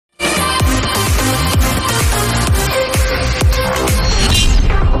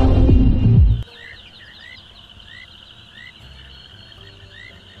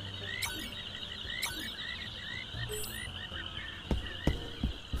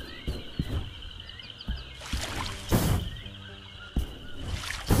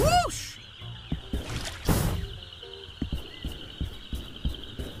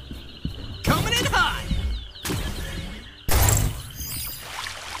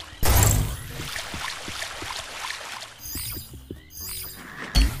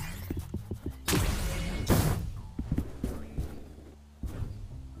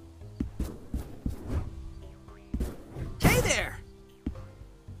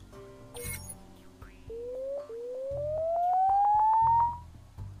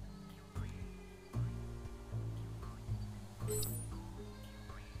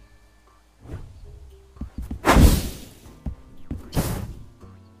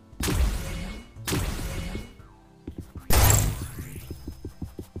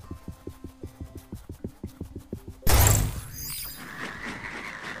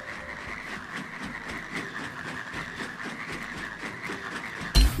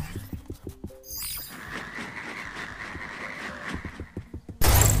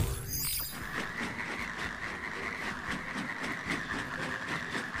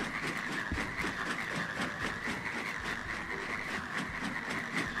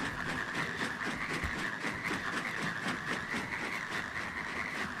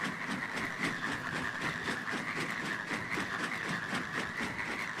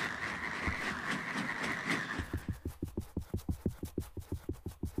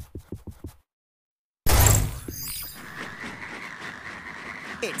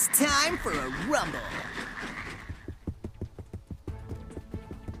It's time for a rumble.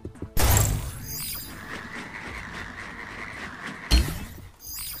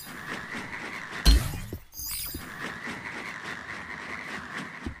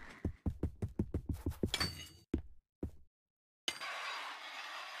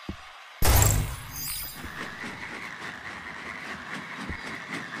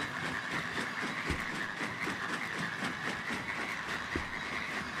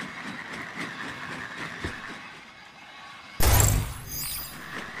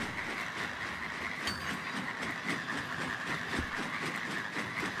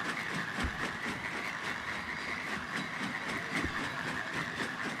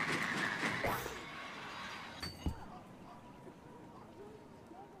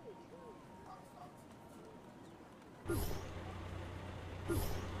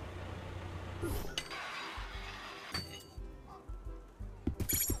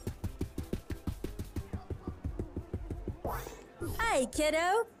 Hey,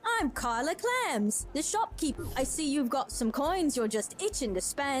 kiddo. I'm Carla Clams, the shopkeeper. I see you've got some coins you're just itching to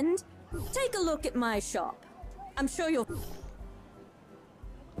spend. Take a look at my shop. I'm sure you'll...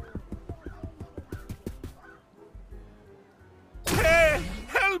 Hey,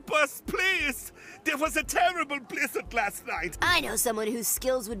 help us, please! There was a terrible blizzard last night. I know someone whose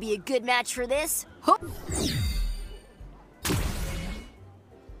skills would be a good match for this. Hoop.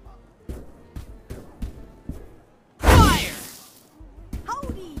 Fire!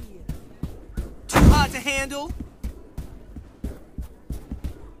 Howdy! Too hot to handle?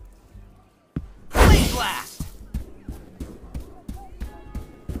 Flame blast!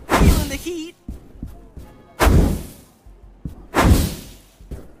 Feeling the heat?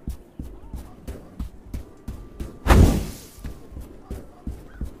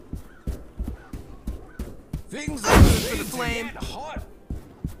 Things I'm are good for the flame. hot.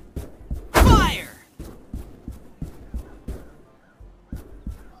 Fire!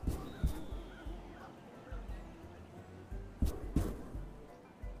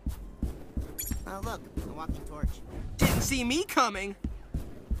 Oh, look, a walking torch. Didn't see me coming.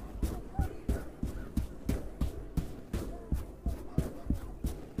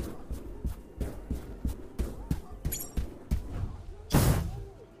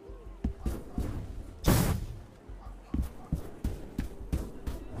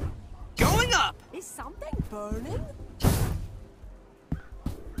 Going up! Is something burning?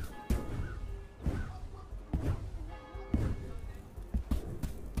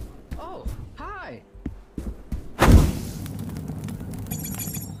 Oh, hi.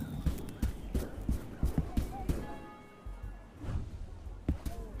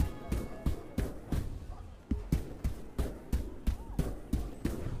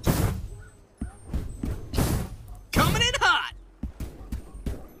 Coming in hot!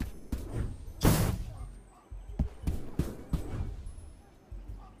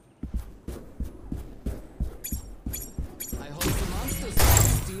 I hope the monsters don't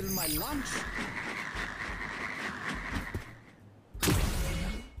steal my lunch.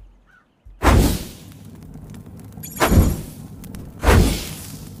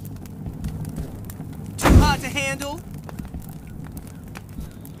 Too hot to handle?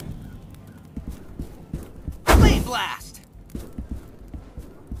 Flame blast!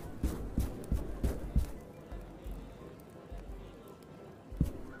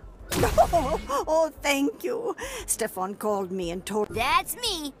 Oh, thank you. Stefan called me and told... That's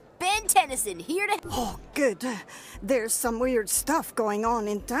me, Ben10, here to... Oh, good. There's some weird stuff going on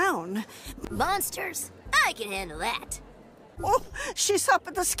in town. Monsters. I can handle that. Oh, she's up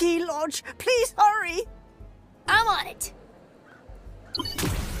at the ski lodge. Please hurry. I'm on it.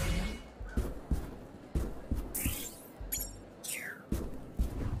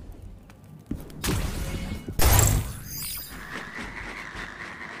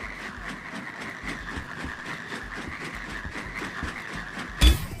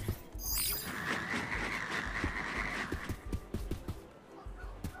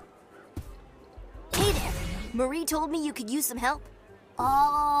 Hey there. Marie told me you could use some help.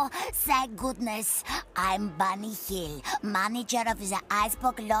 Oh, thank goodness. I'm Bunny Hill, manager of the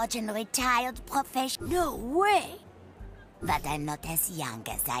Iceberg Lodge and retired professional. No way. But I'm not as young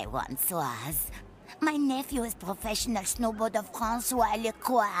as I once was. My nephew is professional snowboarder Francois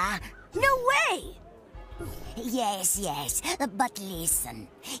Lecroix. No way. Yes, but listen.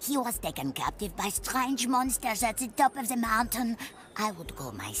 He was taken captive by strange monsters at the top of the mountain. I would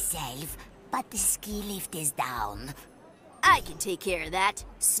go myself, but the ski lift is down. I can take care of that.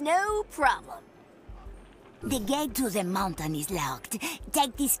 No problem. The gate to the mountain is locked.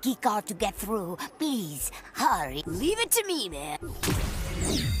 Take the ski car to get through. Please, hurry. Leave it to me, man.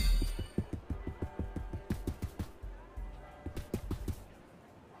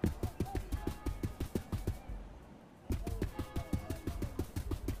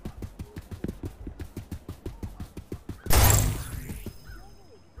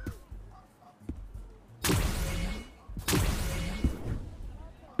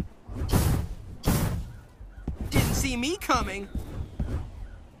 Didn't see me coming.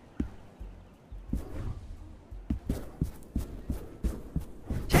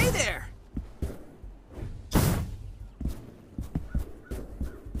 Hey there!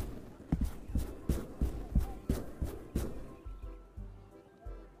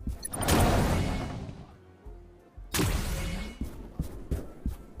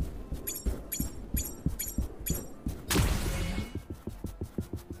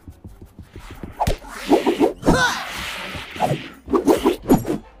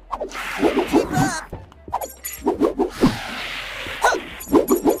 Keep up!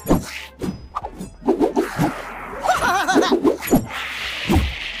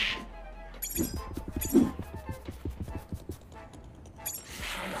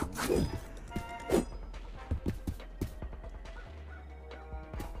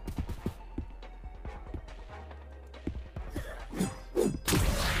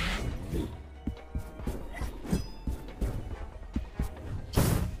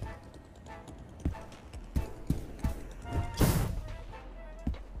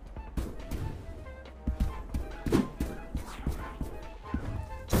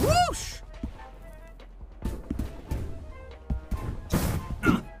 Whoosh!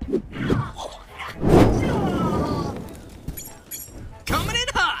 Coming in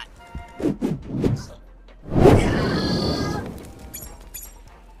hot!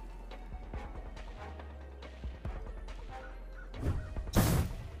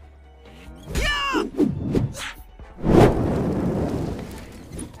 Yeah!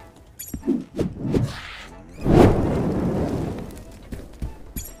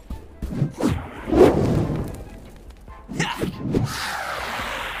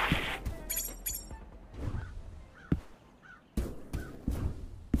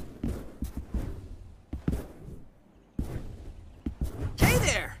 Hey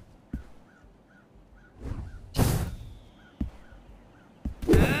there!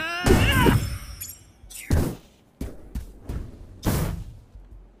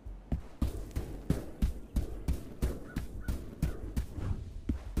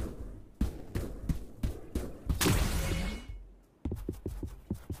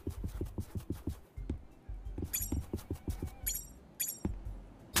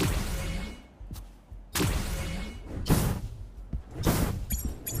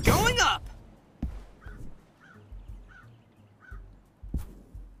 Going up!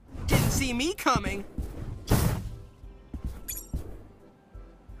 Didn't see me coming.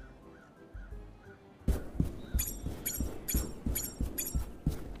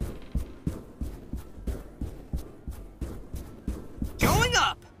 Going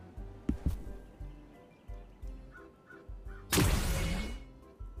up!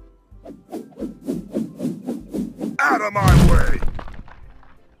 Out of my way!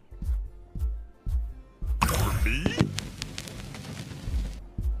 For me?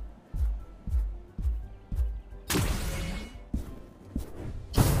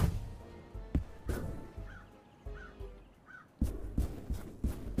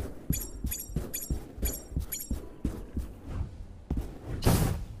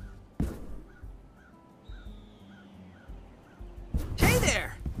 Hey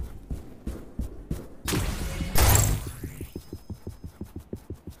there!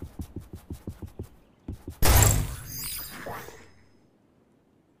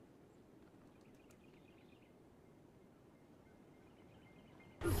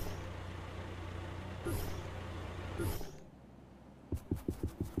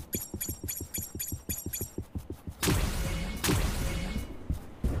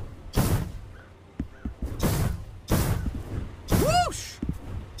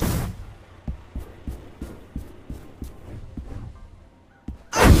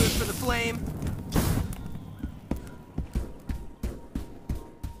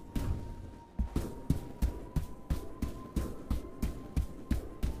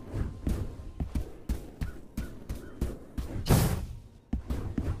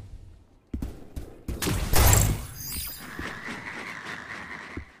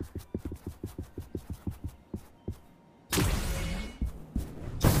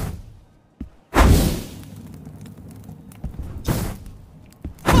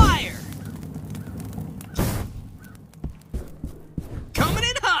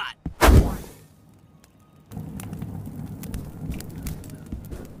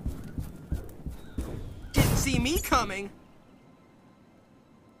 me coming.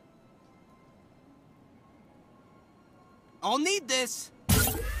 I'll need this.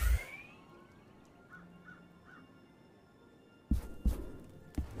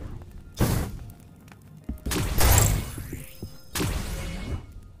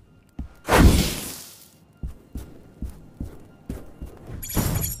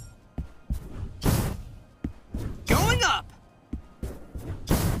 Going up.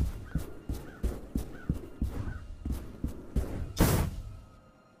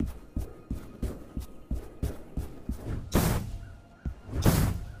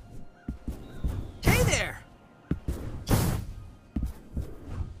 Hey there.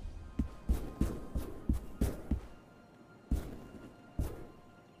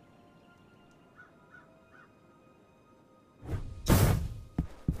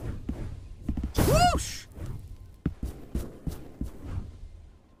 Whoosh!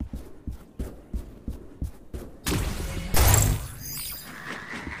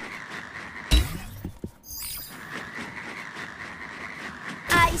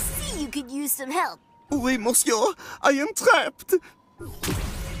 I see you could use some help. Oui, monsieur, I am trapped.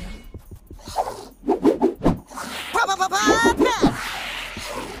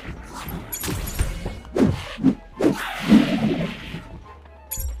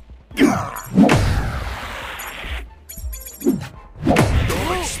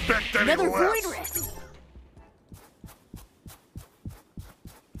 Don't expect any Another less. void rift.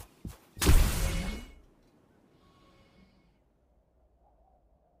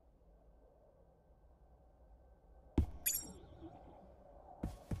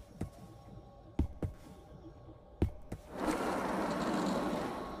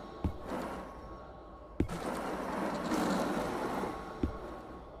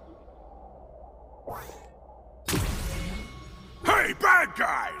 Hey, bad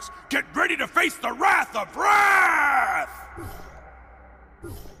guys! Get ready to face the wrath of Rath!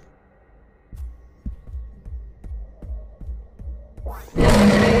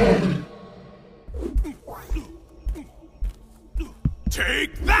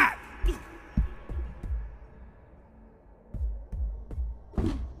 Take that!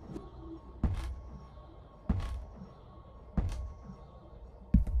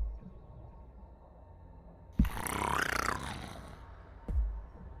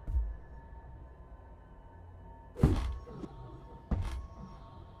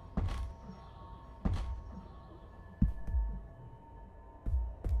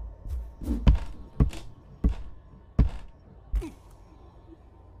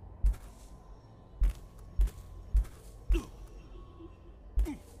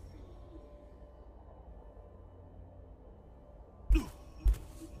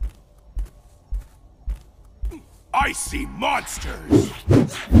 I see monsters!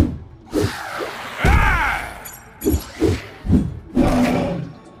 Ah!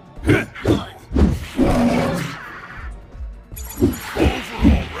 Over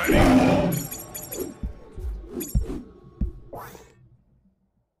already!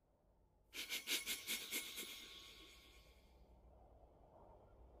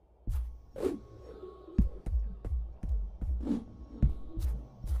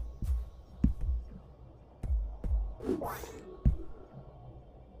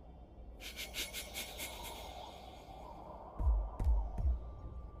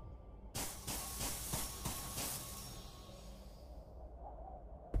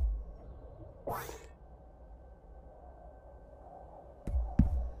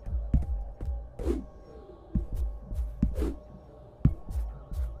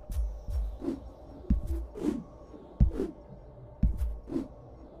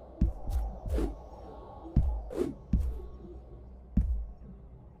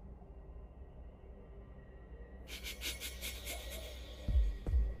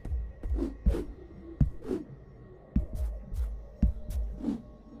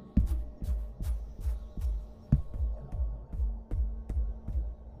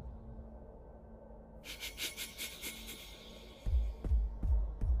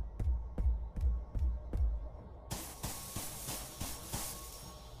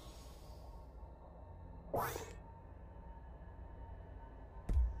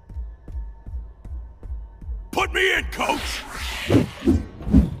 Put me in, coach!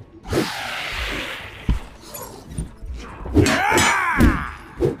 Ah!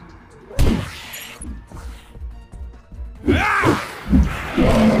 Ah!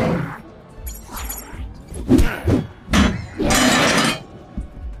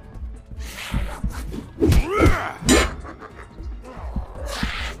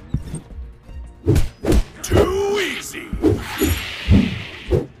 Too easy!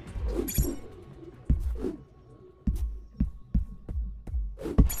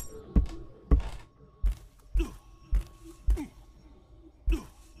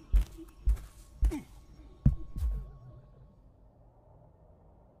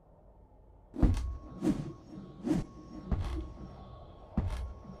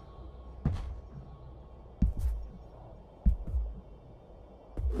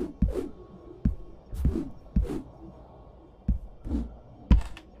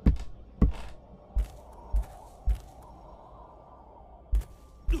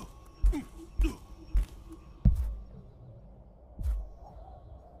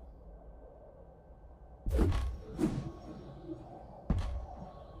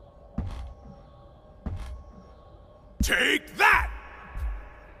 Take that!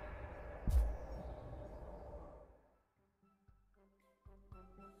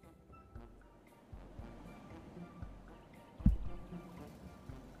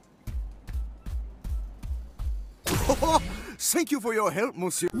 Thank you for your help,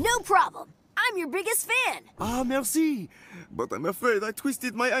 monsieur. No problem. I'm your biggest fan. Ah, merci. But I'm afraid I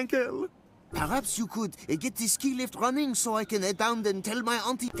twisted my ankle. Perhaps you could get the ski lift running so I can head down and tell my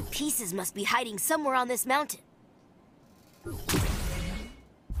auntie. The pieces must be hiding somewhere on this mountain.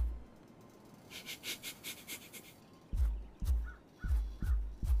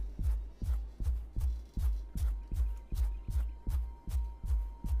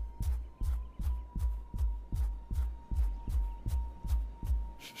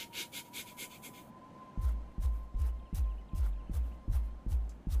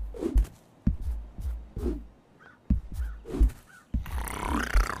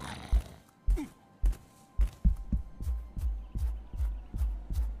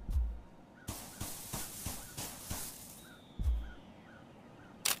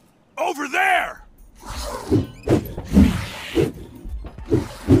 Over there!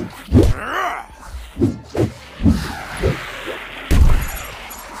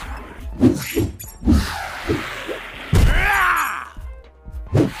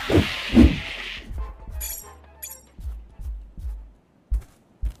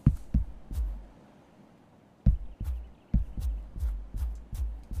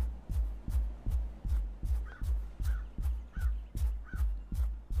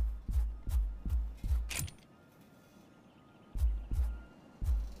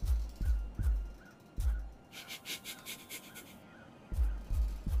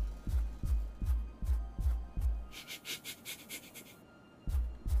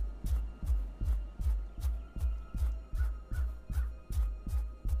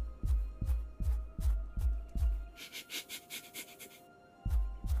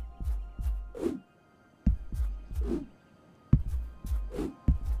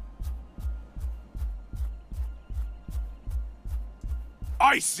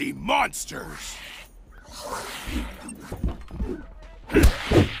 I see monsters! You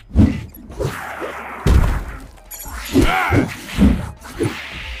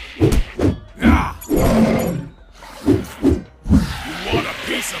want a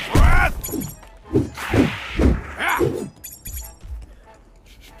piece of Rath?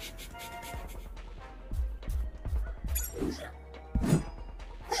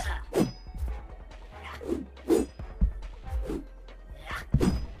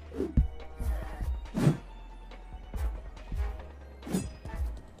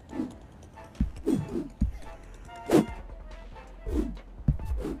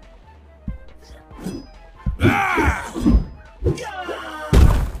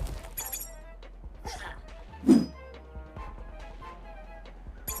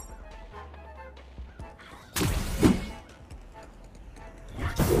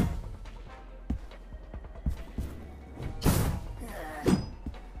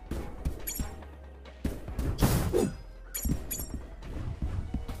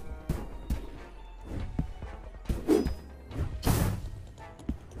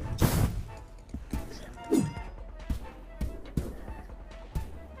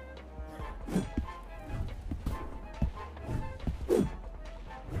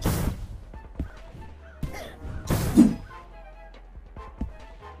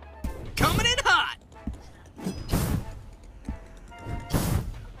 Coming in hot!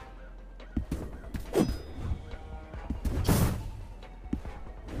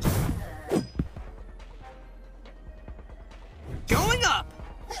 Going up!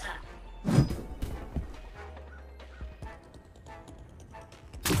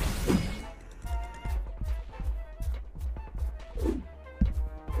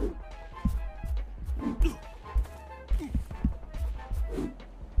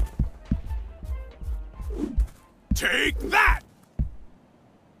 Take that!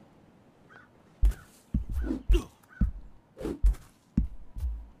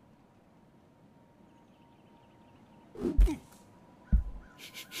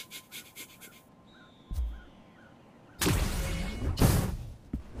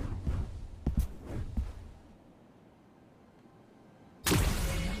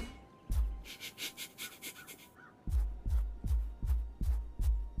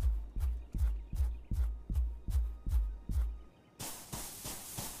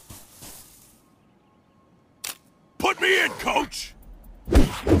 Put me in, coach!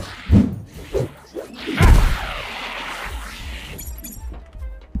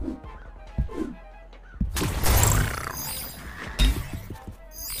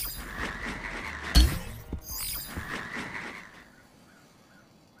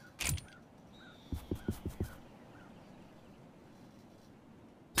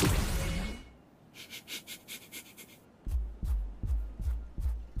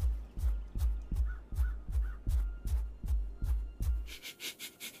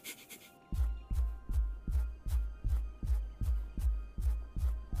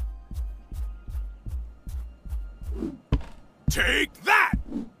 Take that!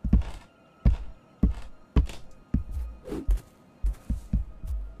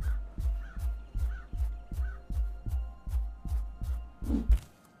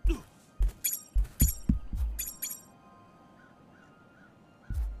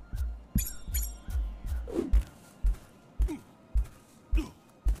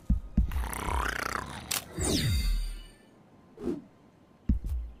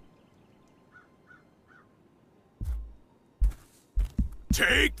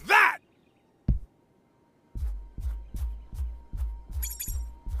 Take that!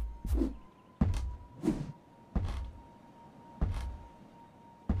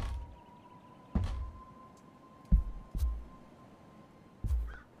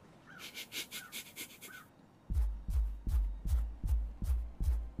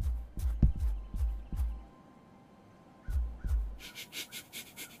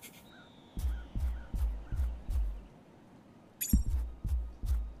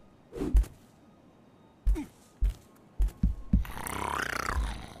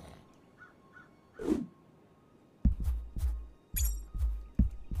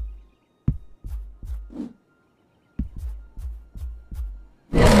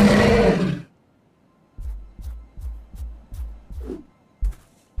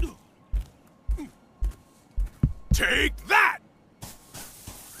 Take that!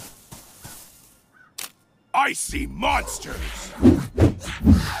 I see monsters!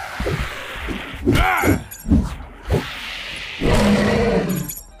 Ah!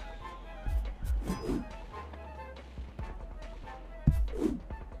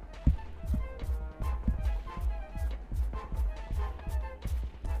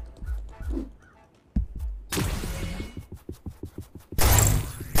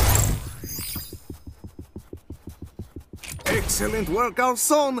 Excellent work, our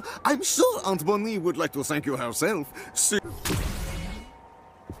son. I'm sure Aunt Bonnie would like to thank you herself.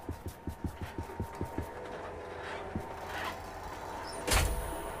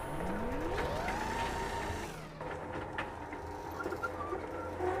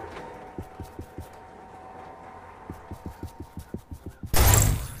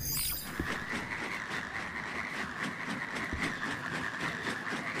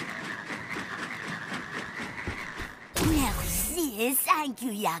 Merci, thank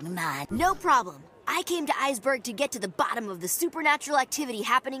you, young man. No problem. I came to Iceberg to get to the bottom of the supernatural activity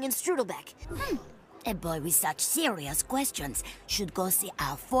happening in Strudelbeck. A boy with such serious questions should go see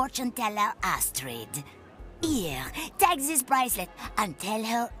our fortune teller, Astrid. Here, take this bracelet and tell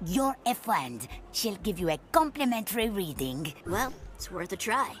her you're a friend. She'll give you a complimentary reading. Well, it's worth a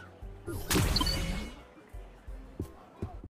try.